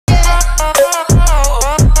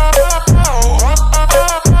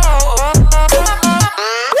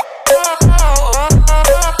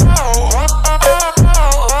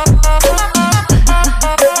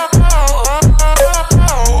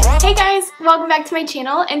Welcome back to my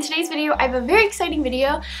channel. In today's video, I have a very exciting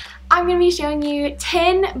video. I'm going to be showing you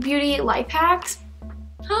 10 beauty life hacks.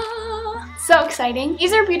 So exciting.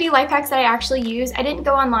 These are beauty life hacks that I actually use. I didn't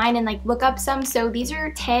go online and look up some, so these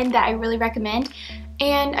are 10 that I really recommend.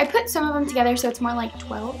 And I put some of them together so it's more like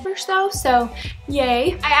 12 or so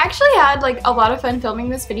yay. I actually had a lot of fun filming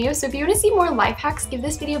this video, so if you want to see more life hacks, give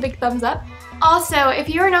this video a big thumbs up. Also, if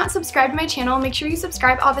you are not subscribed to my channel, make sure you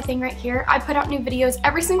subscribe all the thing right here. I put out new videos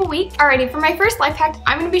every single week. Alrighty, for my first life hack,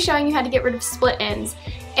 I'm going to be showing you how to get rid of split ends.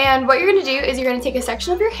 And what you're going to do is you're going to take a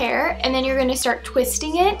section of your hair and then you're going to start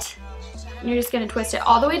twisting it. And you're just going to twist it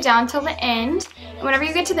all the way down till the end. And whenever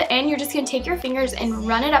you get to the end, you're just going to take your fingers and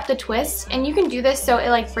run it up the twist. And you can do this so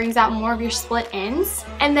it brings out more of your split ends.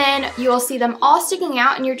 And then you'll see them all sticking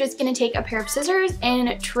out and you're just going to take a pair of scissors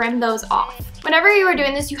and trim those off. Whenever you are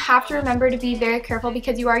doing this, you have to remember to be very careful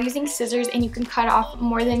because you are using scissors and you can cut off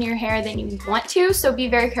more than your hair than you want to, so be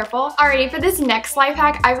very careful. Alrighty, for this next life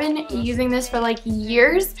hack, I've been using this for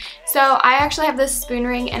years. So I actually have this spoon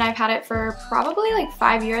ring and I've had it for probably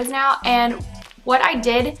 5 years now. And what I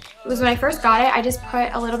did was when I first got it, I just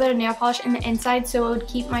put a little bit of nail polish in the inside so it would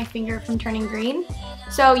keep my finger from turning green.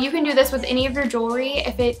 So you can do this with any of your jewelry.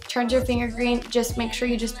 If it turns your finger green, just make sure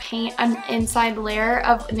you just paint an inside layer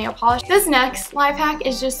of nail polish. This next life hack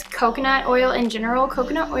is just coconut oil in general.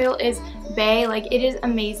 Coconut oil is bae, it is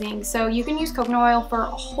amazing. So you can use coconut oil for a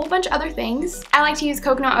whole bunch of other things. I like to use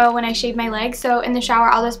coconut oil when I shave my legs. So in the shower,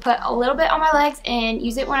 I'll just put a little bit on my legs and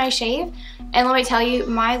use it when I shave. And let me tell you,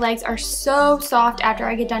 my legs are so soft after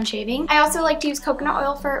I get done shaving. I also like to use coconut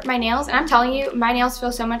oil for my nails, and I'm telling you, my nails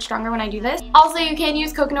feel so much stronger when I do this. Also, you can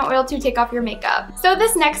use coconut oil to take off your makeup. So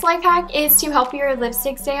this next life hack is to help your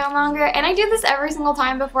lipstick stay on longer, and I do this every single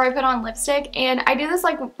time before I put on lipstick, and I do this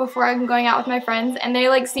before I'm going out with my friends, and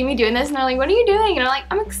they see me doing this, and they're like, what are you doing? And I'm like,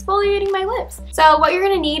 I'm exfoliating my lips. So what you're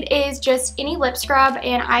gonna need is just any lip scrub,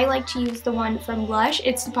 and I like to use the one from Lush.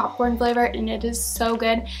 It's the popcorn flavor, and it is so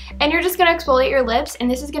good. And you're just gonna exfoliate your lips, and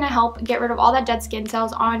this is going to help get rid of all that dead skin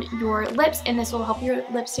cells on your lips, and this will help your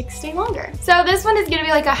lipstick stay longer. So this one is going to be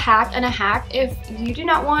a hack and a hack. If you do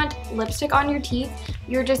not want lipstick on your teeth,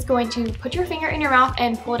 you're just going to put your finger in your mouth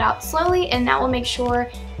and pull it out slowly, and that will make sure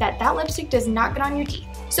that that lipstick does not get on your teeth.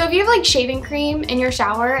 So if you have shaving cream in your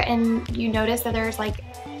shower and you notice that there's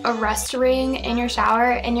a rust ring in your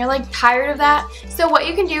shower and you're tired of that, so what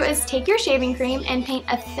you can do is take your shaving cream and paint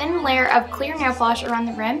a thin layer of clear nail polish around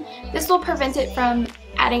the rim. This will prevent it from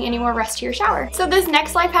adding any more rust to your shower. So this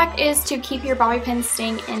next life hack is to keep your bobby pins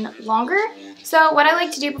staying in longer. So what I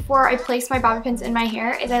like to do before I place my bobby pins in my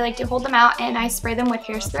hair is I like to hold them out and I spray them with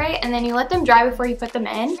hairspray, and then you let them dry before you put them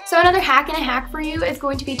in. So another hack and a hack for you is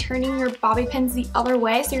going to be turning your bobby pins the other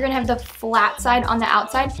way. So you're going to have the flat side on the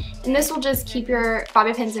outside, and this will just keep your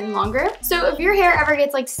bobby pins in longer. So if your hair ever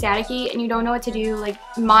gets staticky and you don't know what to do,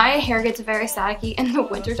 my hair gets very staticky in the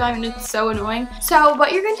winter time and it's so annoying. So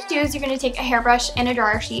what you're going to do is you're going to take a hairbrush and a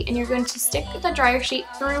dryer sheet, and you're going to stick the dryer sheet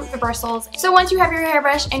through the bristles. So once you have your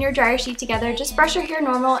hairbrush and your dryer sheet together, just brush your hair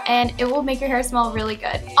normal and it will make your hair smell really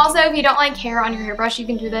good. Also, if you don't like hair on your hairbrush, you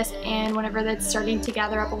can do this, and whenever that's starting to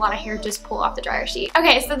gather up a lot of hair, just pull off the dryer sheet.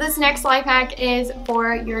 Okay, so this next life hack is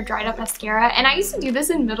for your dried up mascara, and I used to do this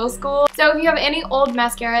in middle school. So if you have any old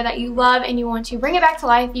mascara that you love and you want to bring it back to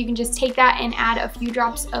life, you can just take that and add a few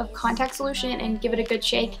drops of contact solution and give it a good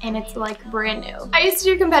shake, and it's brand new. I used to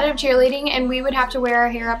do competitive cheerleading, and we would have to wear our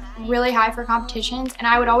hair up really high for competitions, and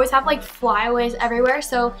I would always have flyaways everywhere.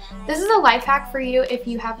 So this is a life hack for you if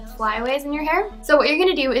you have flyaways in your hair. So what you're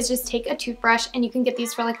going to do is just take a toothbrush, and you can get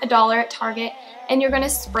these for $1 at Target, and you're going to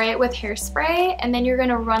spray it with hairspray, and then you're going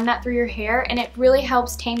to run that through your hair, and it really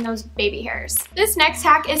helps tame those baby hairs. This next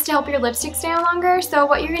hack is to help your lipstick stay on longer. So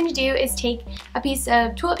what you're going to do is take a piece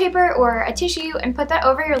of toilet paper or a tissue and put that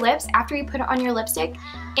over your lips after you put it on your lipstick,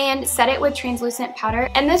 and set it with translucent powder,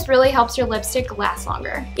 and this really helps your lipstick last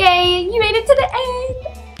longer. Yay, you made it to the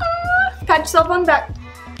end! Pat yourself on the back.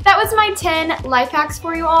 That was my 10 life hacks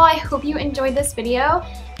for you all. I hope you enjoyed this video,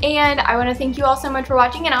 and I want to thank you all so much for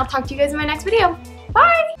watching, and I'll talk to you guys in my next video.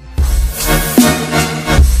 Bye!